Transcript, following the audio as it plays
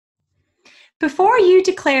Before you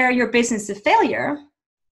declare your business a failure,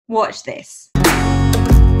 watch this.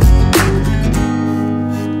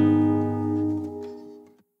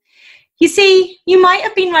 You see, you might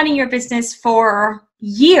have been running your business for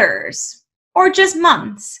years or just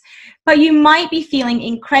months, but you might be feeling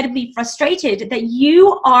incredibly frustrated that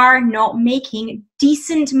you are not making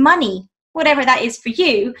decent money, whatever that is for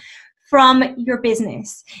you, from your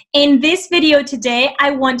business. In this video today,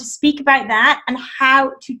 I want to speak about that and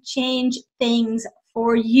how to change things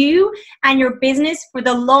for you and your business for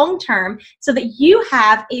the long term so that you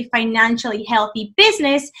have a financially healthy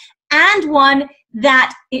business and one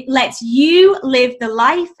that it lets you live the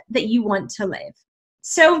life that you want to live.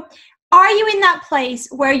 So are you in that place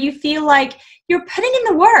where you feel like you're putting in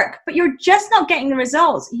the work, but you're just not getting the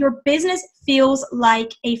results? Your business feels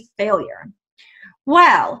like a failure.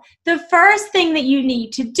 Well, the first thing that you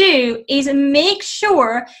need to do is make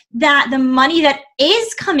sure that the money that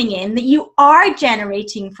is coming in, that you are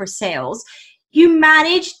generating for sales, you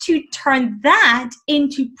manage to turn that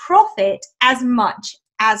into profit as much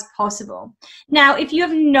as possible. Now, if you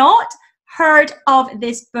have not heard of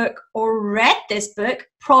this book or read this book,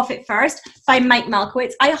 Profit First by Mike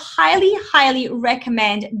Malkowitz, I highly, highly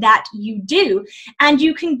recommend that you do. And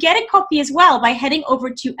you can get a copy as well by heading over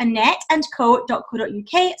to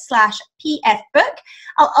annetteandco.co.uk/pfbook.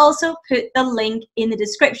 I'll also put the link in the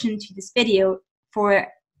description to this video for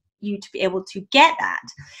you to be able to get that.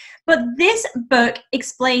 But this book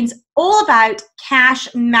explains all about cash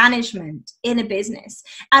management in a business.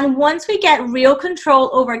 And once we get real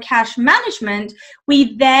control over cash management,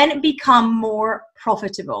 we then become more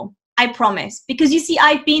profitable. I promise. Because you see,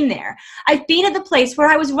 I've been there. I've been at the place where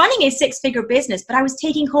I was running a six-figure business, but I was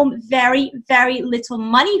taking home very, very little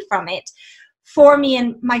money from it for me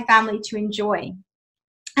and my family to enjoy.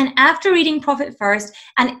 And after reading Profit First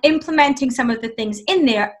and implementing some of the things in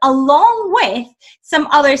there, along with some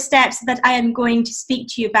other steps that I am going to speak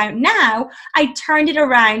to you about now, I turned it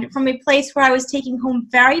around from a place where I was taking home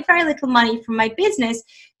very, very little money from my business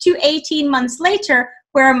to 18 months later,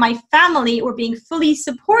 where my family were being fully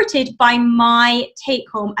supported by my take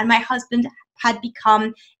home, and my husband had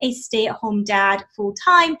become a stay-at-home dad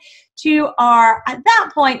full-time to our, at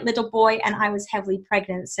that point, little boy, and I was heavily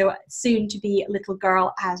pregnant, so soon to be a little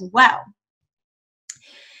girl as well.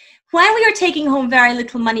 When we are taking home very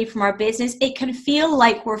little money from our business, it can feel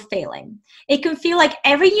like we're failing. It can feel like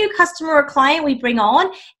every new customer or client we bring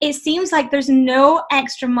on, it seems like there's no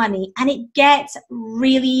extra money, and it gets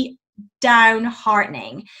really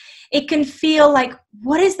downheartening. It can feel like,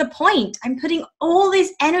 what is the point? I'm putting all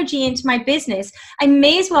this energy into my business. I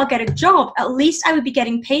may as well get a job. At least I would be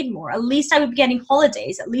getting paid more. At least I would be getting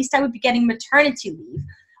holidays. At least I would be getting maternity leave.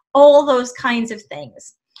 All those kinds of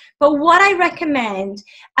things. But what I recommend,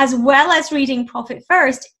 as well as reading Profit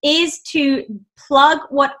First, is to plug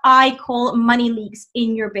what I call money leaks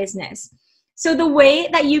in your business. So the way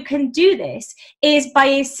that you can do this is by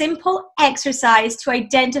a simple exercise to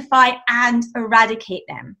identify and eradicate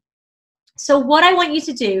them. So what I want you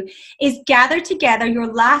to do is gather together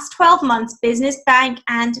your last 12 months business, bank,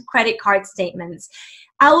 and credit card statements.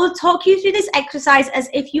 I will talk you through this exercise as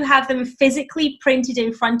if you have them physically printed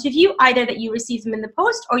in front of you, either that you received them in the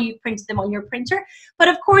post or you printed them on your printer. But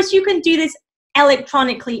of course, you can do this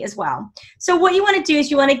electronically as well. So what you want to do is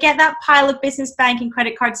you want to get that pile of business, bank, and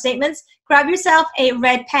credit card statements, grab yourself a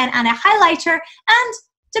red pen and a highlighter, and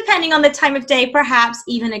depending on the time of day, perhaps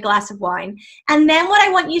even a glass of wine. And then what I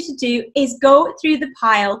want you to do is go through the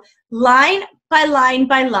pile line by line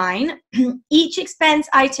by line, each expense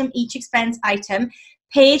item,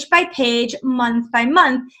 page by page, month by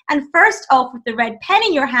month. And first off, with the red pen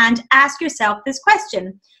in your hand, ask yourself this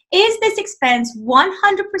question. Is this expense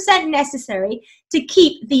 100% necessary to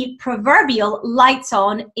keep the proverbial lights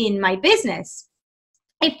on in my business?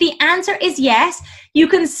 If the answer is yes, you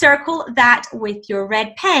can circle that with your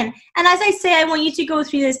red pen. And as I say, I want you to go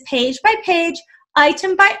through this page by page,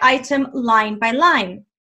 item by item, line by line.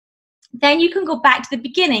 Then you can go back to the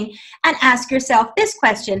beginning and ask yourself this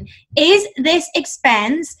question. Is this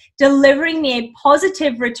expense delivering me a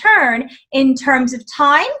positive return in terms of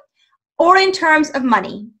time or in terms of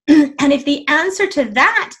money? And if the answer to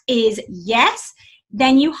that is yes,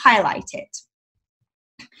 then you highlight it.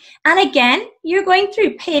 And again, you're going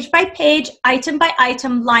through page by page, item by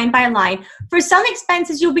item, line by line. For some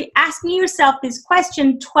expenses, you'll be asking yourself this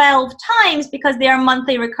question 12 times because they are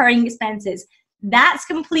monthly recurring expenses. That's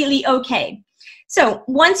completely okay. So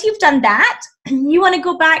once you've done that, you want to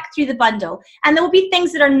go back through the bundle. And there will be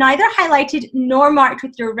things that are neither highlighted nor marked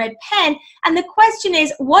with your red pen. And the question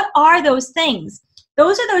is, what are those these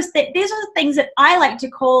are the things that I like to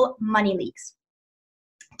call money leaks.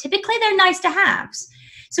 Typically, they're nice to haves.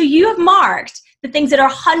 So you have marked the things that are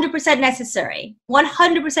 100% necessary,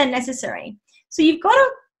 100% necessary. So you've got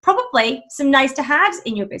probably some nice to haves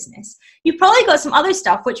in your business. You've probably got some other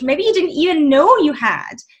stuff which maybe you didn't even know you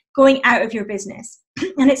had going out of your business.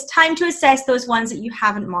 And it's time to assess those ones that you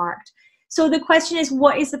haven't marked. So the question is,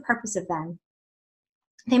 what is the purpose of them?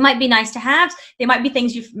 They might be nice to haves. They might be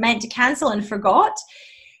things you've meant to cancel and forgot.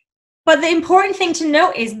 But the important thing to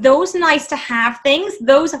note is those nice to have things,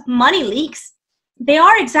 those money leaks, they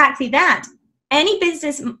are exactly that. Any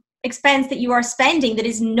business expense that you are spending that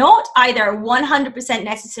is not either 100%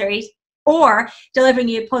 necessary or delivering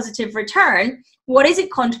you a positive return, what is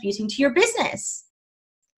it contributing to your business?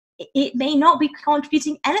 It may not be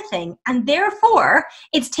contributing anything, and therefore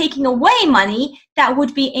it's taking away money that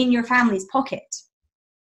would be in your family's pocket.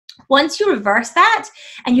 Once you reverse that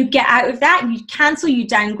and you get out of that, you cancel, you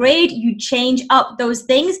downgrade, you change up those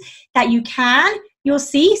things that you can, you'll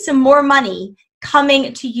see some more money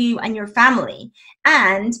coming to you and your family.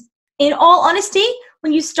 And in all honesty,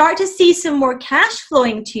 when you start to see some more cash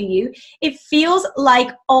flowing to you, it feels like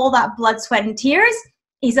all that blood, sweat, and tears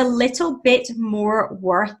is a little bit more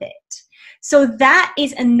worth it. So that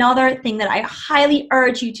is another thing that I highly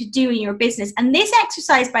urge you to do in your business. And this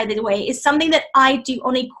exercise, by the way, is something that I do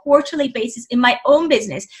on a quarterly basis in my own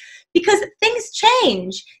business, because things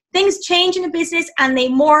change. Things change in a business and they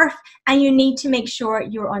morph, and you need to make sure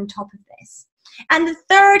you're on top of this. And the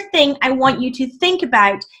third thing I want you to think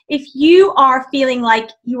about, if you are feeling like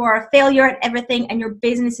you are a failure at everything and your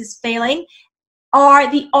business is failing,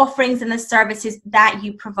 are the offerings and the services that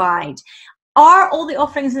you provide. Are all the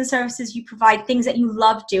offerings and services you provide things that you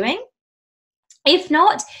love doing? If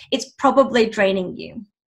not, it's probably draining you.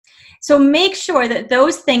 So make sure that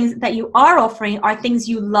those things that you are offering are things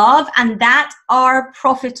you love and that are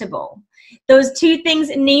profitable. Those two things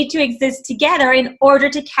need to exist together in order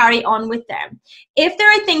to carry on with them. If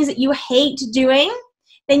there are things that you hate doing,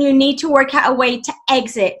 then you need to work out a way to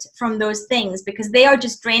exit from those things, because they are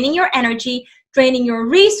just draining your energy, draining your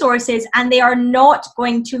resources, and they are not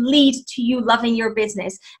going to lead to you loving your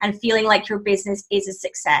business and feeling like your business is a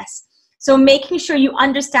success. So making sure you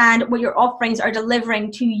understand what your offerings are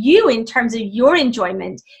delivering to you in terms of your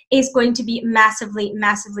enjoyment is going to be massively,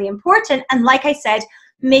 massively important. And like I said,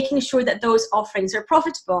 making sure that those offerings are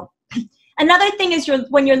profitable. Another thing is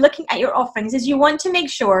when you're looking at your offerings is you want to make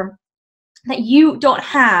sure that you don't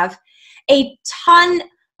have a ton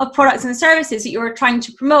of products and services that you're trying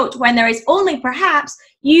to promote when there is only perhaps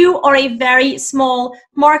you or a very small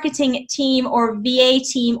marketing team or VA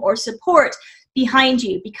team or support behind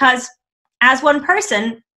you. Because as one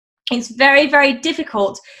person, it's very, very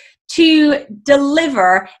difficult to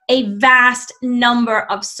deliver a vast number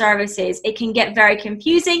of services. It can get very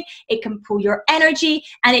confusing, it can pull your energy,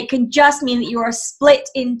 and it can just mean that you are split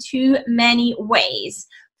in too many ways.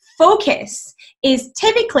 Focus is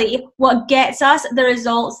typically what gets us the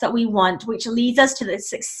results that we want, which leads us to the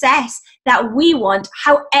success that we want,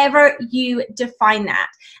 however you define that.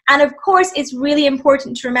 And of course, it's really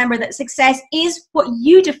important to remember that success is what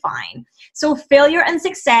you define. So failure and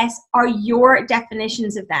success are your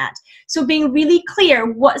definitions of that. So being really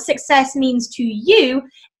clear what success means to you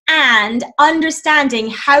and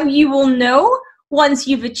understanding how you will know once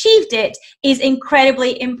you've achieved it is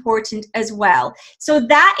incredibly important as well. So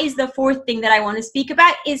that is the fourth thing that I want to speak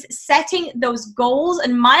about, is setting those goals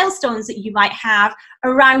and milestones that you might have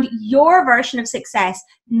around your version of success,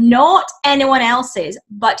 not anyone else's,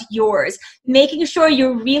 but yours. Making sure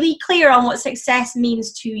you're really clear on what success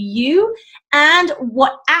means to you and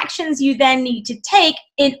what actions you then need to take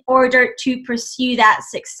in order to pursue that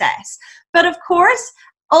success. But of course,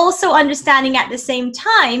 also understanding at the same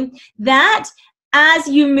time that as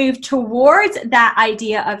you move towards that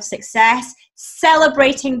idea of success,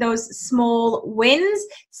 celebrating those small wins,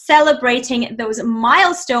 celebrating those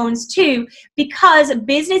milestones too, because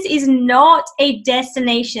business is not a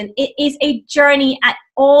destination. It is a journey at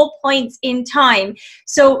all points in time.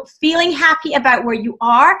 So feeling happy about where you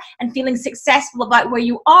are and feeling successful about where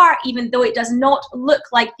you are, even though it does not look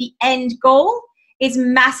like the end goal, is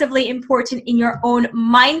massively important in your own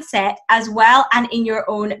mindset as well and in your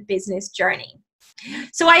own business journey.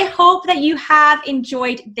 So I hope that you have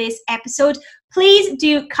enjoyed this episode. Please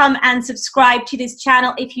do come and subscribe to this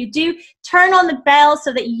channel. If you do, turn on the bell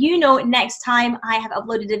so that you know next time I have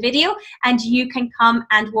uploaded a video and you can come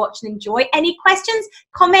and watch and enjoy. Any questions,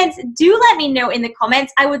 comments, do let me know in the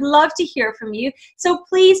comments. I would love to hear from you. So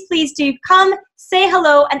please, please do come, say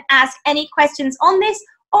hello and ask any questions on this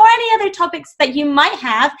or any other topics that you might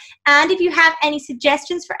have. And if you have any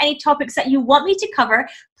suggestions for any topics that you want me to cover,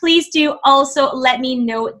 please do also let me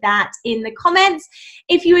know that in the comments.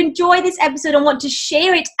 If you enjoy this episode and want to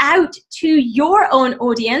share it out to your own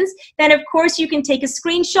audience, then of course you can take a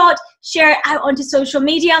screenshot, share it out onto social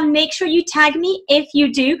media. Make sure you tag me if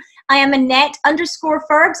you do. I am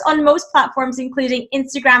Annette_Fergs on most platforms, including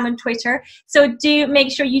Instagram and Twitter. So do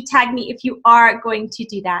make sure you tag me if you are going to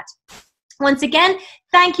do that. Once again,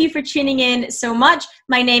 thank you for tuning in so much.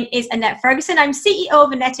 My name is Annette Ferguson. I'm CEO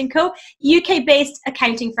of Annette & Co, UK-based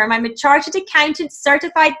accounting firm. I'm a chartered accountant,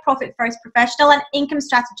 certified profit first professional, and income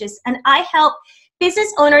strategist. And I help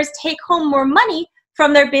business owners take home more money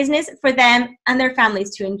from their business for them and their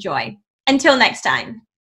families to enjoy. Until next time.